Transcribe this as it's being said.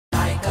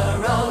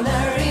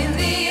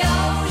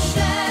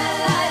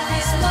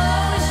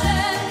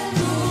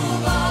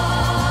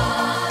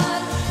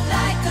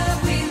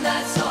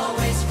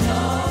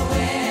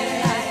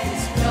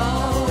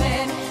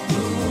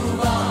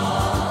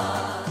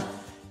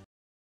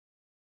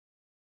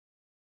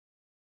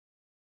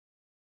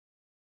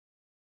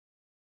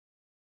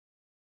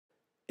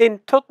In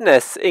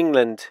Totnes,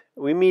 England,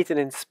 we meet an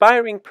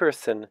inspiring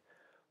person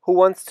who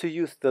wants to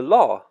use the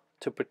law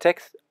to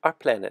protect our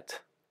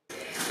planet.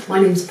 My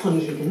name is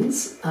Polly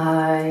Higgins.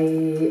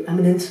 I am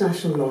an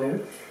international lawyer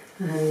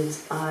and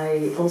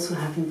I also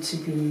happen to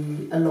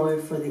be a lawyer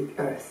for the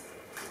Earth.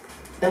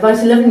 About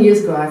 11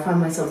 years ago I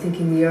found myself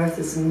thinking the Earth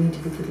is in need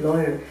of a good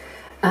lawyer,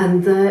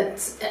 and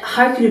that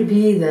how could it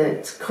be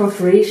that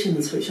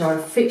corporations, which are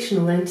a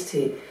fictional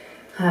entity,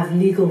 have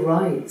legal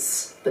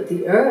rights but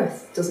the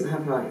Earth doesn't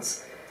have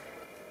rights?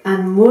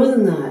 And more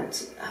than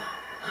that,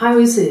 how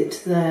is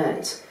it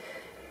that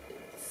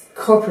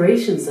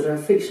corporations that are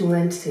a fictional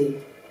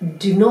entity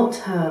do not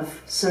have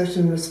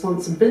certain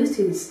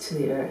responsibilities to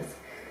the Earth?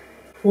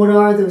 What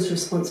are those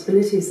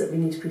responsibilities that we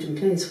need to put in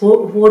place?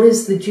 What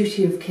is the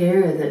duty of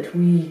care that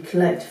we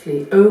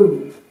collectively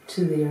owe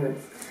to the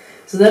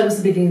Earth? So that was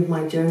the beginning of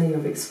my journey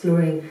of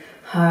exploring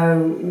how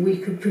we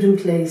could put in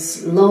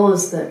place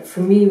laws that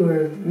for me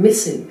were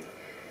missing.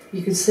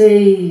 You could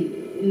say,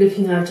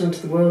 looking out onto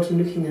the world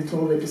and looking at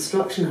all the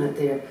destruction out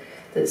there,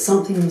 that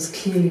something was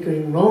clearly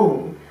going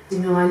wrong. You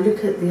know, I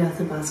look at the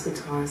Athabasca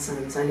tar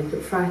sands, I look at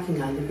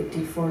fracking, I look at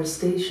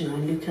deforestation, I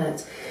look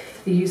at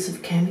the use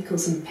of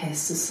chemicals and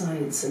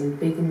pesticides and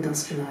big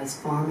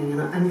industrialised farming,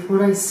 and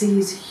what I see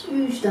is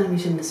huge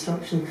damage and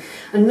destruction,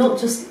 and not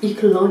just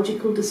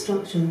ecological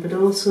destruction but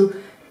also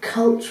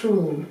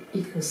cultural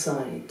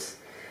ecocide.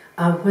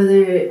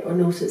 Whether or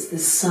not it's the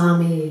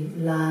Sami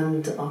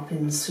land up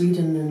in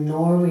Sweden and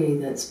Norway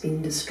that's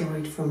been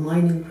destroyed for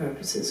mining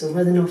purposes, or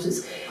whether or not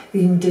it's the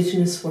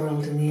indigenous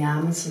world in the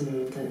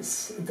Amazon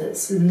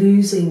that's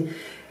losing,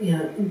 you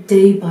know,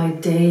 day by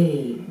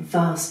day,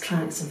 vast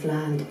tracts of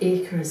land,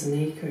 acres and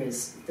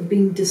acres,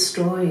 being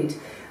destroyed,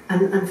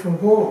 and for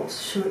what?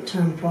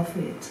 Short-term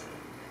profit.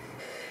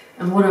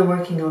 And what I'm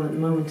working on at the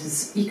moment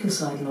is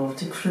ecocide law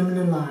to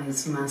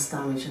criminalise mass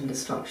damage and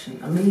destruction.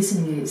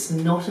 Amazingly, it's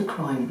not a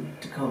crime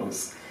to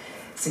cause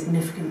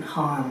significant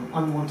harm,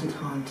 unwanted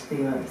harm to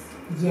the Earth,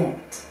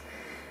 yet.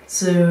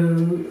 So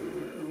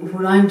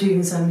what I'm doing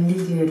is I'm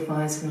legally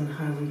advising on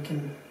how we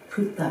can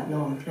put that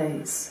law in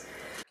place.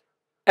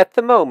 At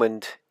the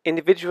moment,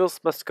 individuals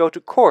must go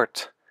to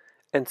court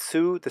and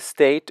sue the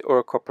state or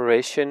a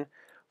corporation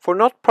for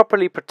not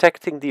properly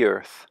protecting the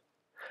Earth.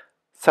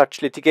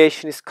 Such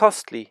litigation is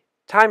costly,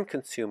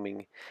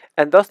 time-consuming,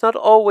 and does not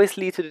always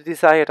lead to the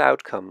desired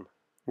outcome,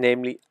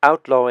 namely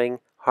outlawing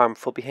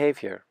harmful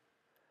behaviour.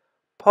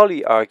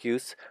 Polly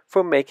argues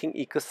for making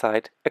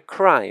ecocide a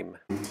crime.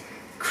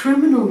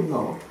 Criminal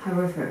law,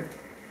 however,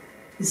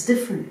 is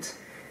different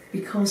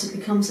because it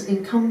becomes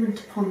incumbent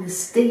upon the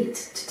state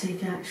to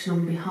take action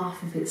on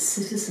behalf of its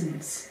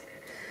citizens.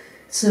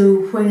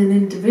 So when an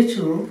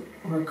individual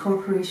or a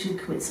corporation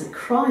commits a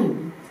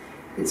crime,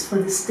 it's for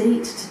the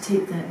state to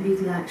take that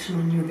legal action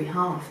on your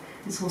behalf.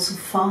 It's also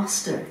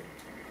faster.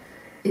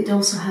 It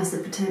also has the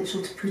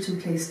potential to put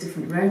in place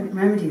different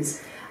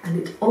remedies, and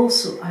it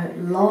also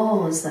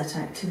outlaws that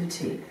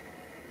activity,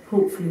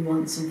 hopefully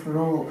once and for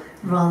all,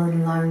 rather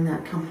than allowing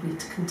that company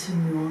to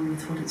continue on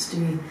with what it's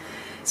doing.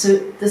 So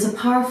there's a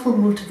powerful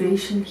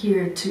motivation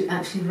here to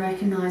actually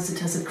recognise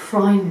it as a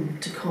crime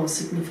to cause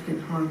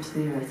significant harm to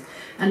the Earth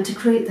and to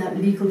create that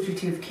legal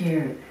duty of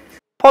care.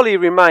 Polly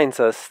reminds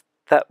us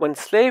that when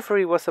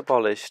slavery was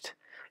abolished,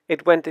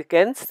 it went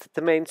against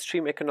the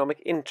mainstream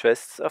economic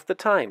interests of the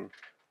time.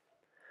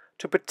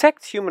 To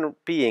protect human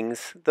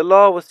beings, the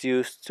law was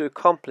used to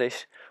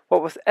accomplish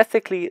what was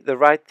ethically the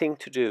right thing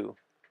to do.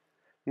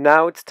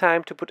 Now it's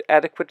time to put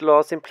adequate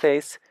laws in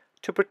place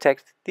to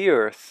protect the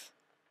Earth.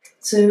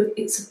 So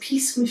it's a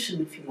peace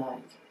mission, if you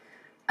like.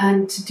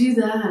 And to do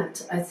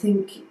that, I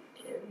think,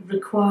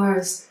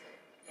 requires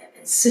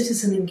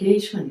citizen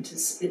engagement.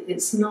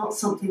 It's not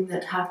something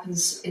that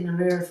happens in a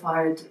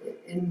rarefied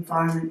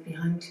environment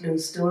behind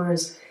closed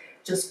doors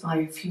just by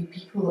a few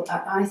people.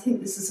 I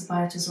think this is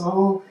about us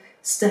all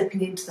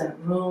stepping into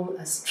that role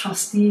as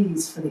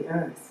trustees for the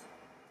Earth.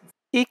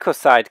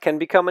 Ecocide can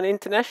become an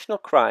international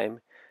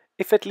crime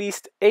if at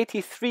least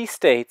 83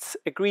 states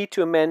agree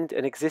to amend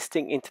an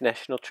existing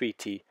international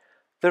treaty,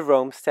 the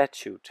Rome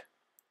Statute.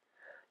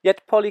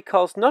 Yet Polly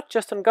calls not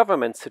just on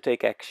governments to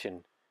take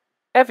action.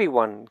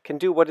 Everyone can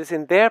do what is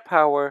in their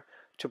power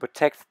to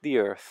protect the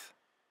Earth.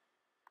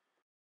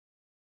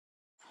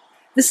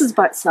 This is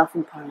about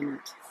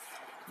self-empowerment.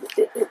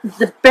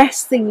 The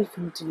best thing you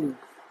can do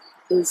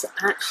is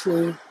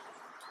actually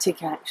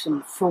take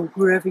action from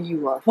wherever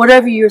you are,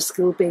 whatever your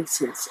skill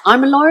base is.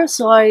 I'm a lawyer,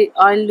 so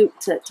I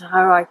looked at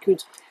how I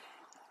could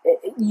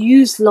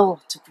use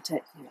law to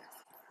protect the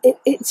Earth.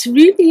 It's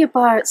really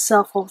about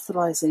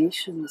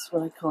self-authorization, is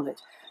what I call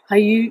it. How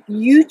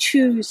you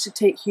choose to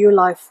take your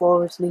life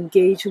forward and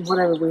engage in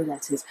whatever way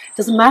that is. It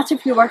doesn't matter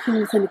if you're working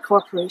within a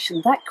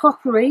corporation. That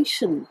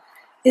corporation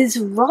is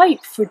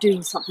ripe for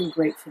doing something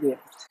great for the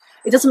Earth.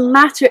 It doesn't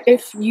matter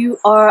if you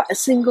are a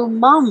single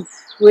mum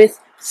with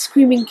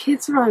screaming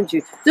kids around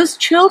you. Those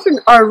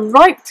children are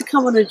ripe to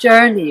come on a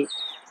journey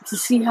to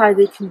see how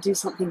they can do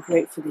something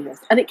great for the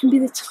Earth. And it can be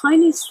the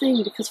tiniest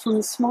thing, because from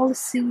the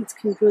smallest seeds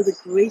can grow the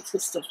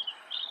greatest of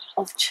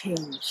of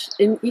change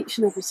in each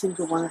and every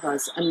single one of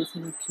us and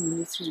within our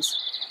communities.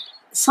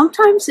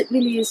 Sometimes it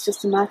really is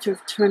just a matter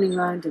of turning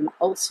around and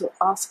also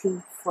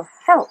asking for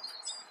help,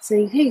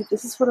 saying, hey,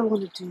 this is what I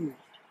want to do.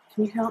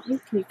 Can you help me?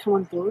 Can you come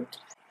on board?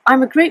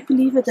 I'm a great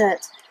believer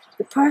that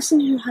the person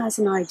who has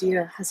an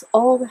idea has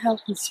all the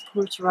help and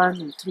support around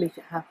them to make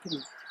it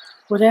happen,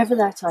 whatever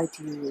that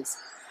idea is.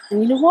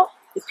 And you know what?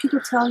 If people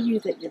tell you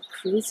that you're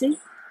crazy,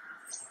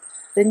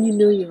 then you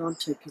know you're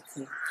onto a good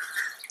thing.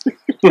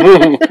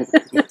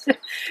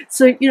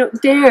 So, you know,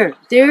 dare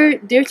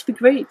to be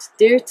great,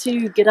 dare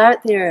to get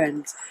out there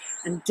and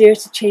dare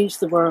to change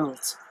the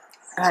world.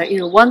 You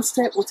know, one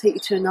step will take you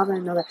to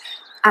another.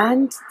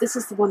 And this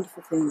is the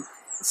wonderful thing.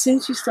 As soon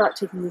as you start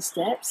taking these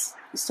steps,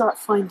 you start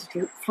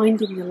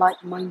finding the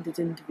like-minded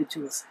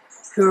individuals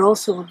who are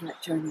also on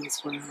that journey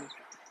as well.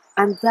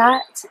 And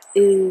that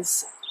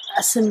is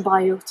a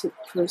symbiotic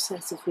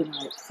process, if we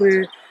like,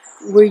 where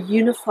we're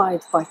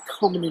unified by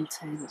common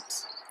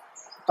intent,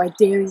 by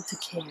daring to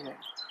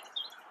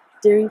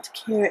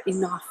care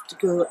enough to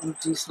go and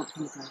do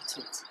something about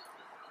it.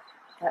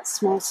 That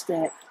small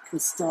step can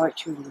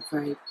start you on a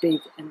very big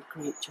and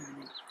great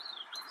journey.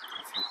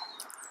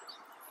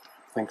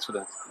 Thanks for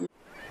that.